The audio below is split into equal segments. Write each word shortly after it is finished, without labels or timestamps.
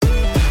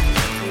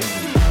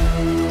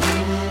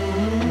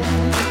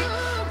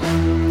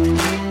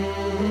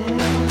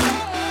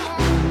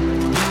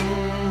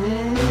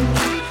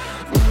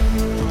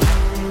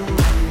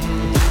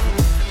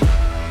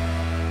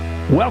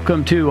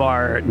Welcome to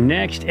our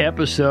next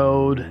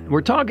episode.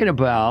 We're talking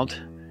about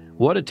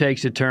what it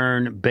takes to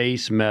turn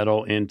base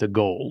metal into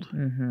gold,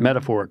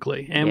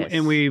 metaphorically.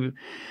 And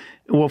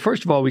well,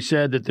 first of all, we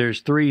said that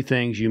there's three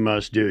things you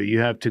must do. You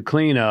have to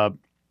clean up,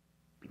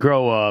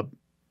 grow up,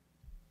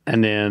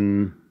 and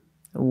then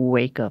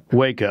wake up.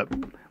 Why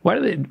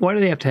do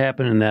they have to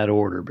happen in that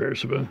order,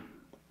 Bersaba?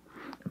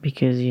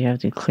 Because you have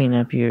to clean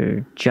up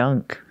your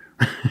junk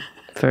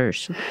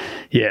first.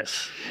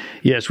 Yes.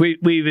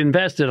 We've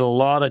invested a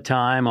lot of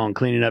time on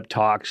cleaning up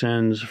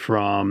toxins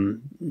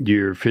from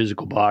your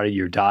physical body,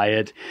 your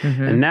diet.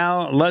 And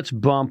now let's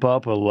bump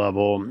up a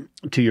level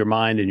to your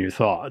mind and your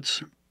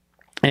thoughts.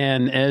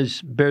 And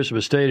as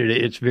Bersaba stated,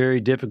 it's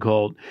very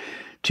difficult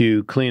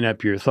to clean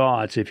up your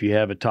thoughts if you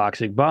have a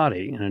toxic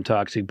body and a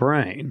toxic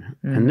brain.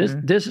 And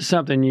this is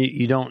something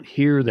you don't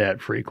hear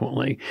that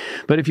frequently.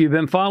 But if you've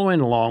been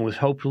following along, which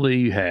hopefully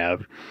you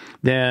have,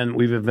 then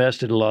we've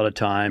invested a lot of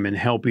time in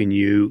helping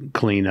you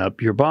clean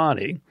up your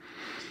body.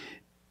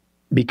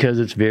 Because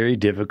it's very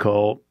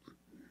difficult,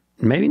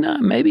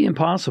 maybe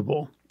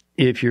impossible,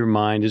 if your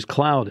mind is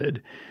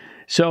clouded.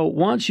 So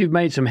once you've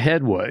made some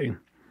headway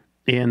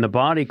in the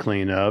body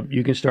cleanup,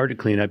 you can start to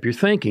clean up your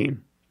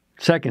thinking.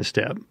 Second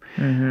step.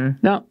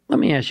 Now, let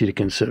me ask you to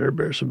consider,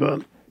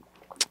 Bersaba,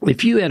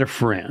 if you had a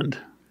friend,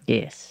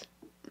 Yes.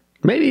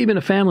 maybe even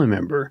a family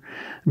member,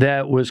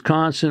 that was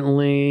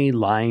constantly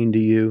lying to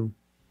you,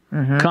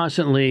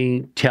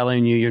 constantly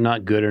telling you you're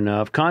not good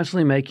enough,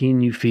 constantly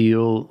making you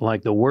feel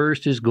like the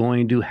worst is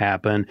going to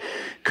happen,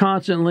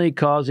 constantly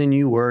causing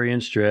you worry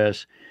and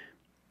stress,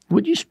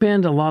 would you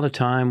spend a lot of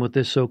time with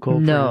this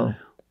so-called friend?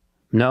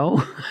 No?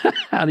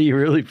 How do you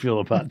really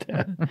feel about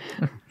that?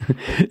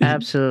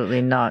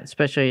 Absolutely not,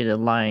 especially the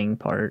lying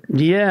part.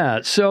 Yeah.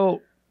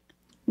 So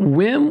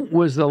when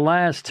was the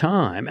last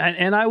time,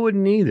 and I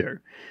wouldn't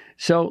either.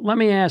 So let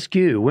me ask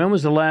you, when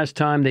was the last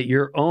time that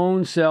your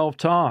own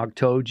self-talk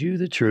told you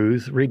the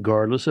truth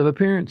regardless of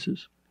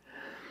appearances?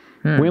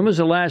 When was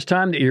the last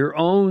time that your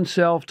own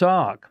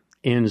self-talk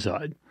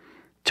inside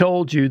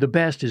told you the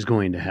best is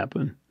going to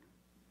happen?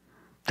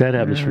 That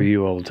happens for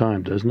you all the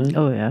time, doesn't it?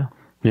 Oh, yeah.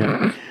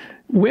 Yeah.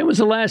 When was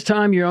the last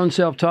time your own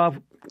self-talk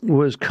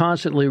was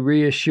constantly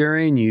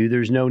reassuring you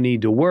there's no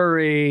need to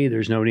worry,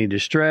 there's no need to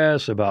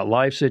stress about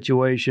life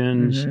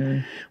situations?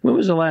 When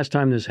was the last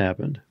time this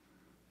happened?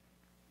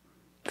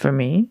 For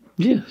me?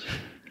 Yes.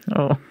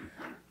 Oh.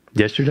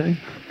 Yesterday?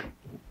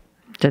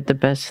 That the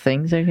best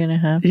things are going to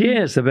happen?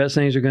 Yes, the best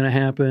things are going to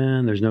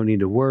happen. There's no need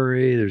to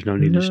worry. There's no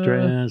need to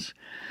stress.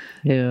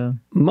 Yeah.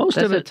 That's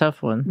a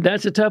tough one.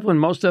 That's a tough one.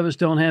 Most of us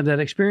don't have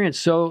that experience.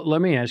 So let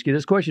me ask you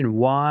this question.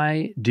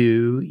 Why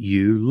do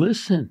you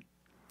listen?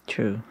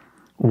 True.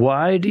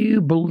 Why do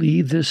you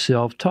believe this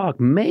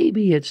self-talk?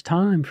 Maybe it's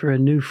time for a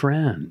new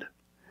friend.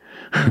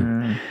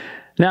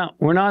 Now,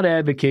 we're not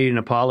advocating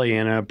a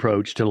Pollyanna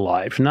approach to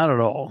life. Not at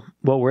all.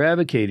 What we're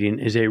advocating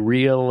is a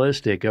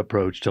realistic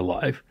approach to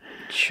life.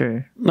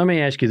 Sure. Let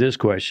me ask you this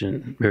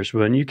question,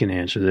 Bersaba, and you can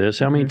answer this.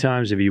 How many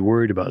times have you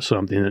worried about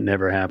something that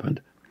never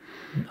happened?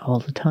 All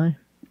the time.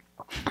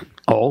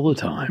 All the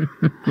time.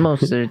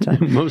 Most of the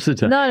time. Most of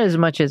the time. Not as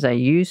much as I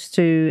used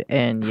to,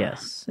 and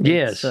yes.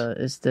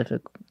 It's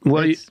difficult.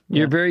 Well,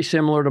 you're very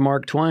similar to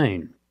Mark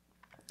Twain.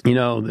 You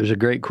know, there's a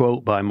great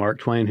quote by Mark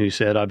Twain who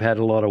said, "I've had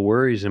a lot of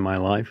worries in my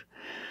life,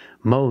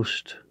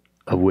 most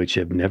of which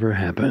have never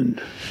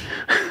happened."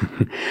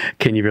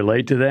 Can you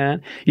relate to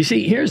that? You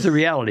see, here's the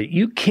reality.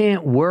 You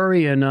can't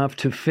worry enough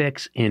to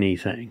fix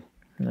anything.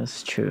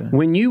 That's true.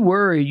 When you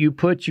worry, you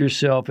put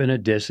yourself in a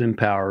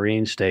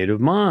disempowering state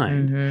of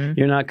mind.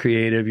 You're not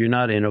creative. You're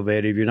not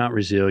innovative. You're not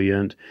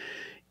resilient.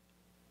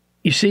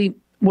 You see,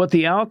 what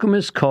the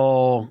alchemists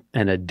call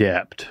an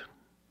adept,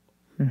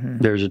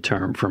 there's a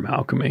term from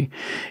alchemy,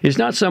 is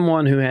not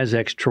someone who has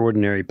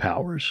extraordinary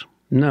powers.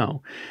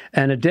 No.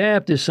 An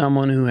adept is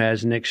someone who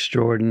has an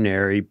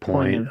extraordinary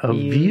point of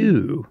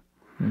view.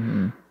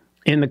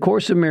 In the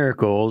Course of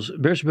Miracles,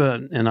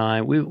 Bersaba and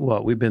I,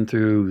 we've been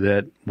through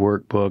that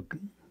workbook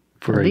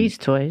for at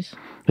least twice.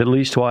 At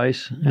least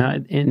twice.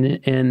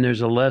 And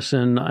there's a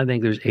lesson, I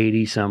think there's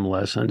 80-some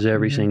lessons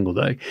every single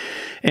day.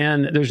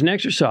 And there's an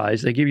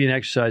exercise, they give you an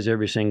exercise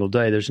every single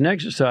day. There's an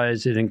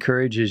exercise that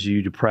encourages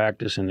you to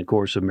practice in the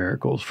Course of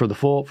Miracles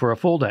for a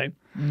full day.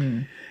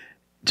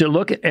 To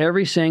look at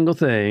every single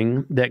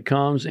thing that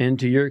comes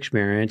into your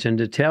experience and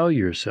to tell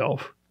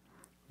yourself.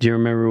 Do you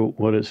remember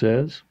what it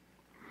says?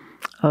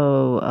 It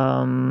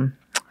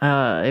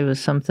was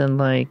something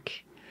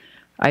like,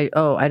 I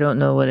don't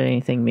know what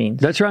anything means.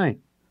 That's right.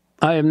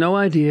 I have no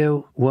idea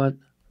what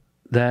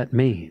that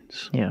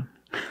means. Yeah.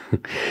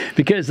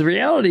 Because the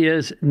reality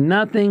is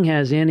nothing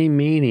has any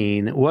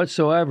meaning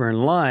whatsoever in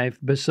life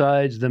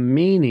besides the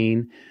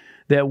meaning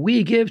that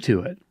we give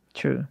to it.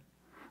 True.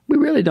 We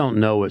really don't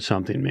know what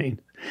something means.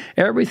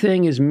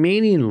 Everything is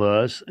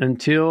meaningless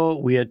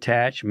until we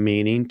attach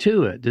meaning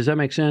to it. Does that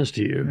make sense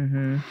to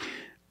you?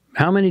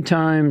 How many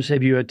times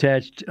have you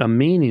attached a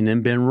meaning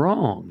and been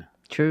wrong?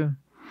 True.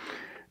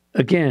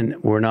 Again,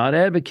 we're not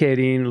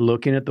advocating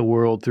looking at the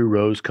world through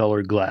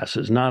rose-colored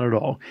glasses. Not at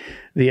all.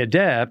 The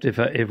adept,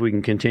 if we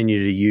can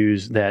continue to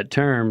use that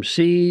term,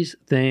 sees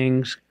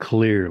things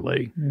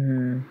clearly.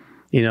 Mm.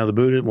 You know, the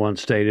Buddha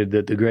once stated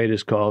that the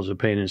greatest cause of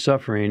pain and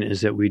suffering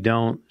is that we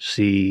don't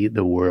see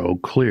the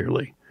world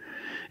clearly,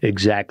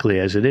 exactly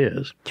as it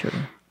is. True.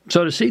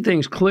 So to see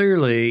things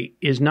clearly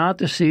is not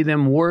to see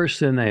them worse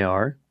than they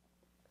are.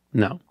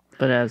 No.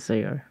 But as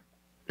they are.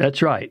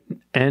 That's right.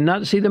 And not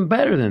to see them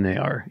better than they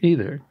are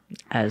either.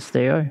 As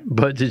they are.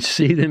 But to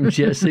see them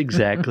just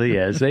exactly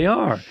as they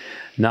are.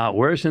 Not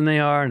worse than they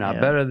are,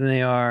 not better than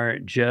they are,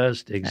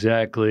 just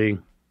exactly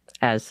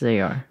as they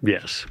are.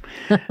 Yes.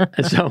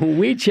 So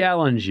we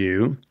challenge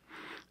you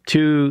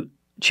to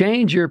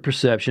change your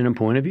perception and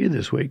point of view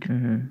this week.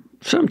 Mm-hmm.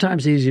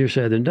 Sometimes easier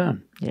said than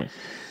done. Yes.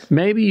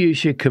 Maybe you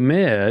should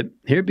commit,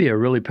 here'd be a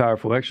really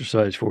powerful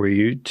exercise for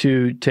you,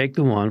 to take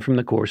the one from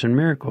the Course in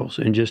Miracles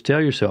and just tell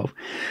yourself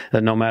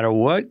that no matter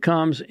what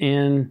comes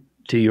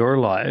into your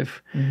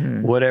life,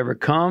 whatever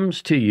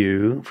comes to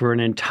you for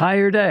an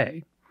entire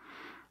day,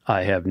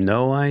 I have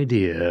no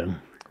idea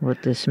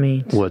what this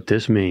means.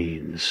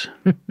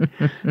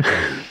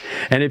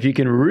 And if you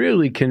can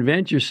really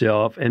convince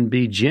yourself and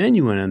be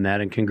genuine in that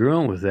and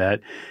congruent with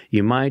that,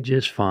 you might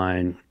just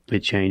find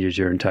it changes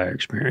your entire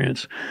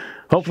experience.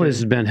 Hopefully this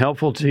has been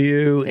helpful to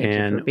you. Thank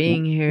and you for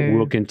being here.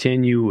 We'll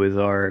continue with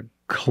our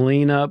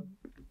cleanup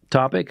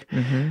topic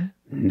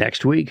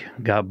next week.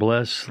 God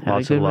bless.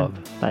 Lots of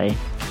love. Bye.